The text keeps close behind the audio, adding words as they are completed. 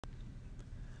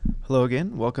Hello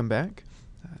again, welcome back.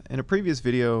 In a previous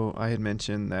video I had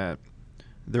mentioned that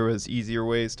there was easier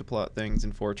ways to plot things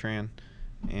in Fortran,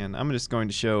 and I'm just going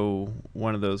to show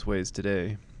one of those ways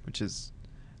today, which is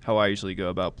how I usually go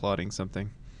about plotting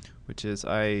something, which is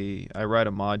I write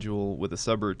a module with a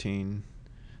subroutine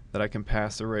that I can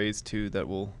pass arrays to that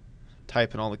will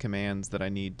type in all the commands that I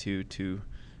need to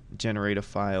generate a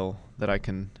file that I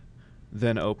can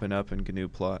then open up in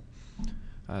Gnuplot.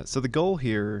 So the goal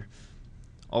here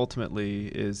ultimately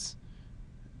is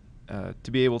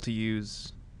to be able to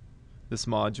use this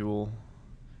module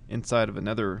inside of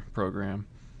another program,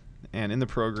 and in the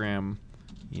program,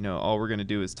 all we're going to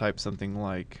do is type something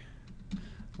like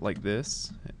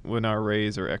this when our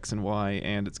arrays are x and y,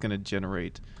 and it's going to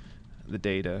generate the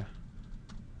data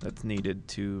that's needed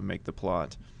to make the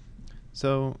plot.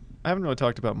 So I haven't really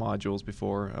talked about modules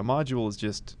before. A module is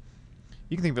just,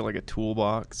 you can think of it like a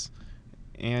toolbox,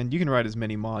 and you can write as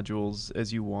many modules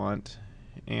as you want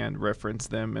and reference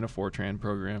them in a Fortran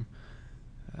program.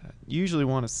 You usually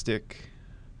want to stick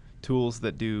tools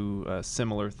that do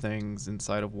similar things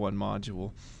inside of one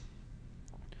module.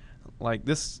 Like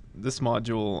this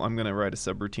module, I'm going to write a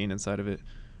subroutine inside of it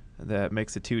that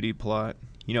makes a 2D plot.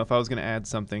 If I was going to add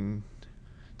something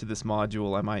to this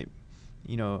module, I might,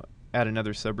 add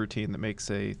another subroutine that makes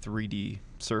a 3D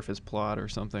surface plot or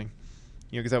something.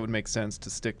 Because that would make sense to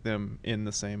stick them in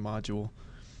the same module.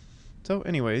 So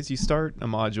anyways, you start a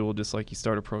module just like you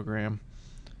start a program.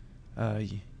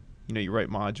 You write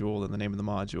module, then the name of the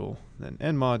module, then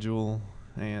end module,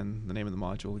 and the name of the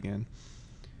module again.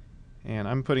 And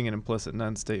I'm putting an implicit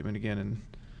none statement again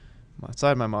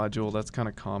inside my module. That's kind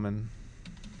of common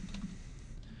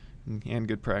and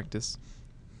good practice.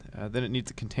 Then it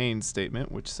needs a contain statement,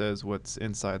 which says what's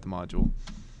inside the module.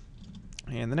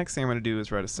 And the next thing I'm going to do is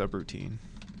write a subroutine.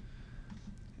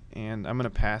 And I'm going to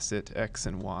pass it x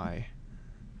and y.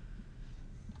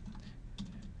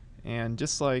 And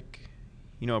just like,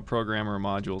 a program or a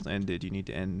module's ended, you need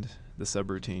to end the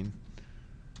subroutine.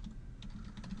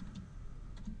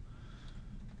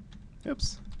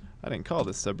 Oops, I didn't call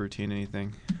this subroutine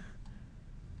anything.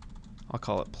 I'll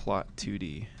call it plot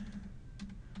 2D.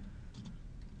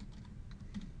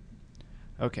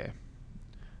 Okay.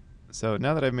 So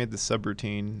now that I've made the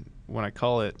subroutine, when I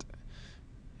call it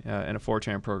in a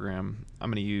Fortran program, I'm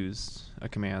going to use a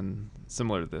command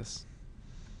similar to this,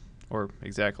 or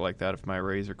exactly like that if my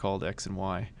arrays are called x and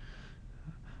y.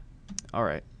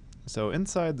 Alright, so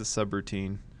inside the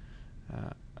subroutine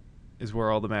is where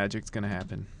all the magic's going to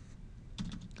happen.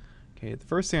 Okay, the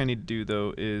first thing I need to do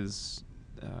though is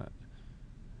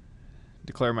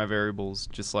declare my variables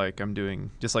just like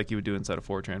you would do inside a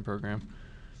Fortran program.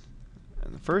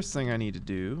 And the first thing I need to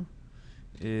do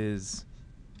is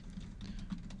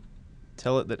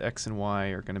tell it that x and y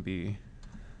are going to be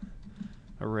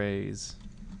arrays.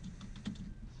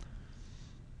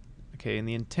 Okay, and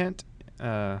the intent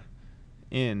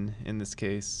in this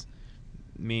case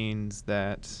means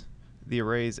that the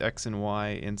arrays x and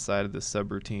y inside of the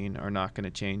subroutine are not going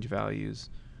to change values.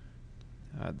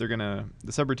 The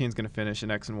subroutine's going to finish,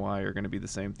 and x and y are going to be the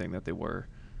same thing that they were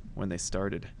when they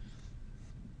started.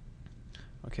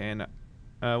 Okay, and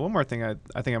one more thing I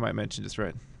think I might mention just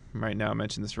right now. I'll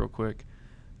mention this real quick.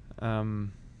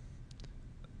 There's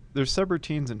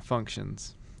subroutines and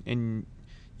functions, and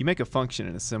you make a function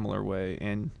in a similar way.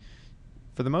 And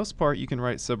for the most part, you can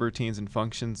write subroutines and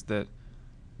functions that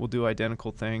will do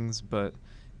identical things. But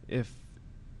if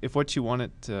what you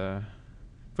want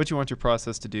your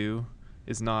process to do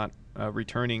is not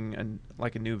returning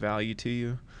like a new value to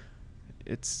you,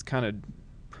 it's kind of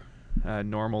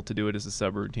normal to do it as a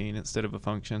subroutine instead of a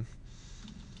function.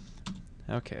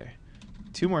 Okay,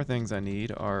 two more things I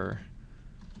need are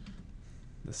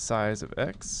the size of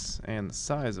x and the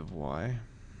size of y,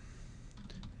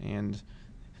 and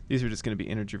these are just going to be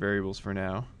integer variables for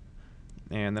now,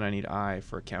 and then I need I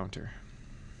for a counter.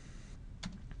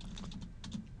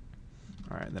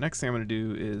 Alright, the next thing I'm going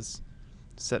to do is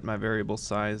set my variable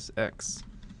size x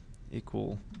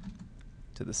equal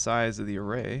to the size of the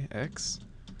array x,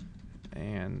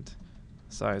 and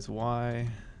size y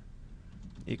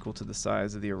equal to the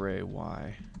size of the array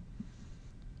y.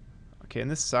 Okay,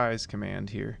 and this size command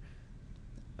here,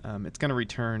 it's going to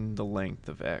return the length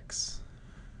of x,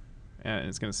 and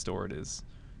it's going to store it as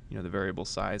the variable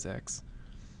size x.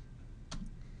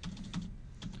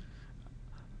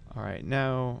 Alright,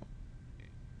 now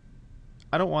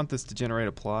I don't want this to generate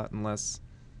a plot unless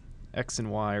x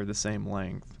and y are the same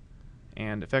length.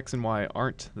 And if x and y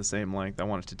aren't the same length, I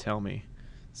want it to tell me.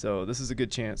 So this is a good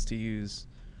chance to use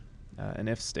an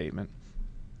if statement.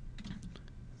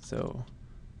 So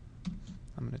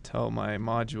I'm going to tell my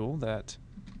module that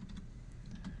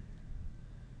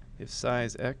if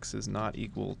size x is not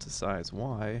equal to size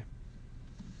y,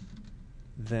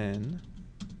 then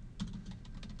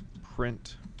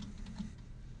print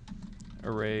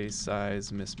array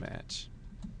size mismatch.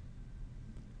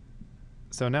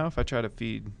 So now if I try to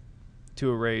feed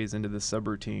two arrays into the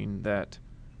subroutine that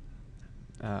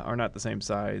are not the same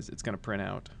size, it's going to print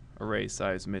out array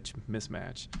size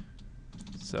mismatch.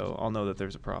 So I'll know that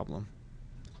there's a problem.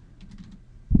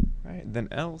 Right, then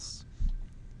else,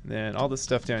 then all this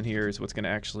stuff down here is what's going to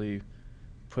actually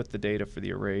put the data for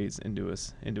the arrays into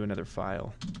another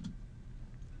file.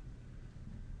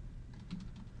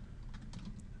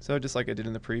 So just like I did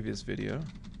in the previous video,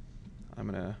 I'm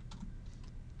going to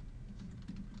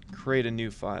create a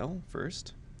new file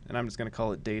first, and I'm just going to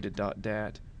call it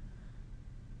data.dat,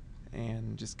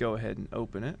 and just go ahead and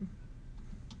open it.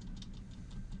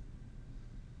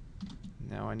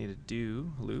 Now I need a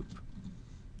do loop,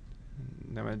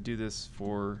 and I'm going to do this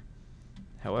for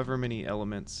however many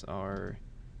elements are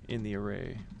in the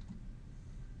array.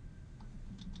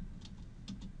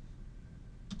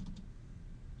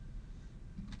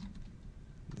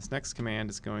 This next command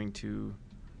is going to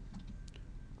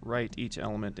write each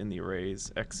element in the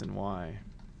arrays x and y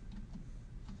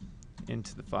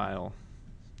into the file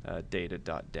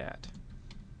data.dat.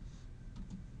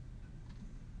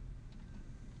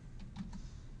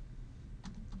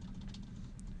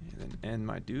 And then end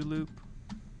my do loop.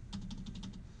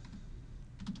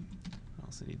 I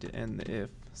also need to end the if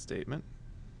statement.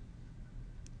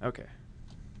 Okay.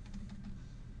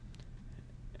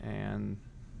 And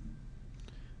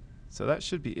so that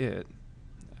should be it.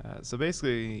 So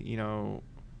basically, you know,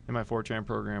 in my Fortran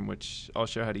program, which I'll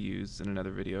show how to use in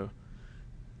another video,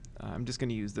 I'm just going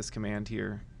to use this command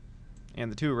here,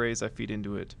 and the two arrays I feed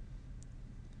into it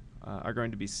are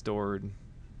going to be stored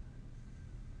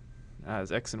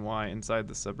as x and y inside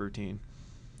the subroutine.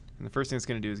 And the first thing it's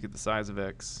going to do is get the size of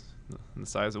x and the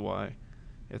size of y.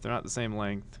 If they're not the same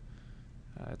length,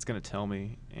 it's going to tell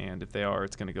me, and if they are,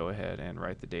 it's going to go ahead and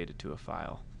write the data to a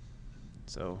file.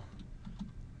 So,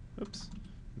 oops,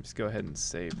 just go ahead and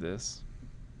save this.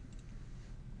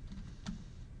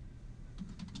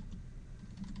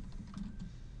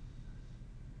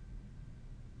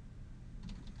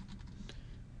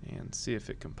 And see if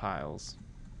it compiles.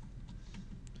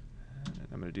 And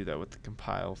I'm going to do that with the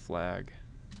compile flag.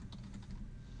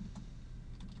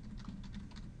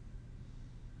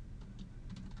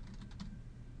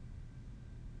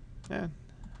 And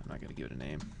I'm not going to give it a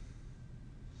name.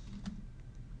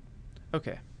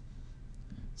 Okay.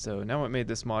 So now it made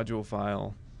this module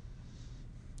file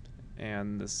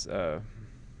and this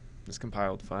this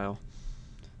compiled file.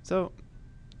 So,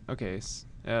 okay,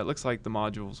 it looks like the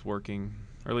module's working,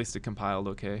 or at least it compiled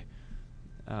okay.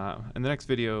 In the next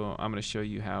video, I'm going to show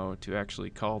you how to actually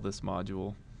call this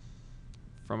module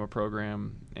from a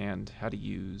program and how to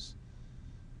use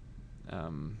the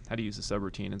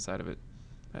subroutine inside of it.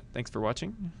 Thanks for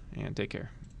watching, and take care.